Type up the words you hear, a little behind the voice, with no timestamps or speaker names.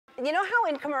You know how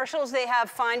in commercials they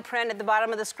have fine print at the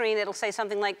bottom of the screen? It'll say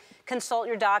something like, consult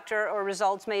your doctor, or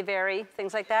results may vary,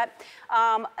 things like that.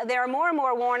 There are more and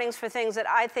more warnings for things that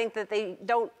I think that they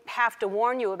don't have to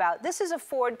warn you about. This is a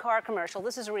Ford car commercial.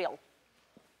 This is real.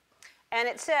 And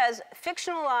it says,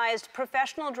 fictionalized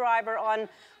professional driver on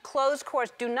closed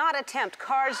course. Do not attempt.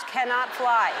 Cars cannot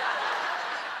fly.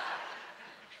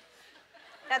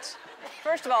 That's,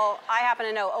 first of all, I happen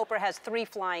to know Oprah has 3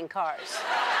 flying cars.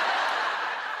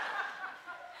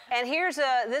 And here's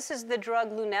this is the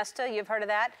drug Lunesta. You've heard of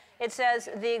that? It says,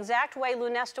 the exact way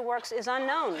Lunesta works is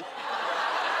unknown.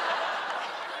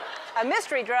 A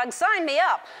mystery drug, sign me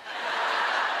up.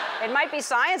 It might be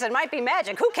science, it might be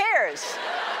magic, who cares?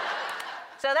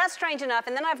 So that's strange enough.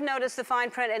 And then I've noticed the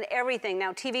fine print in everything.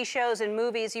 Now, TV shows and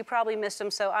movies, you probably missed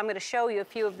them, so I'm going to show you a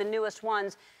few of the newest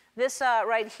ones. This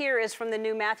right here is from the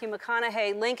new Matthew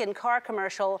McConaughey Lincoln car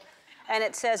commercial. And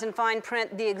it says in fine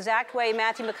print, the exact way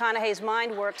Matthew McConaughey's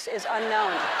mind works is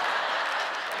unknown.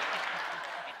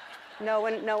 No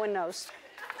one knows.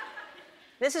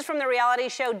 This is from the reality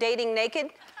show Dating Naked.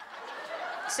 It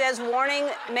says, warning,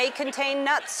 may contain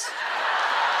nuts.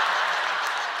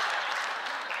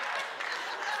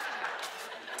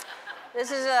 This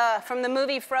is from the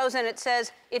movie Frozen. It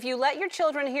says, if you let your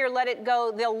children hear Let It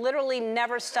Go, they'll literally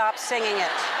never stop singing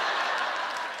it.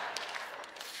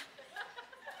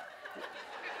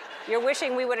 You're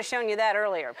wishing we would have shown you that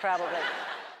earlier, probably.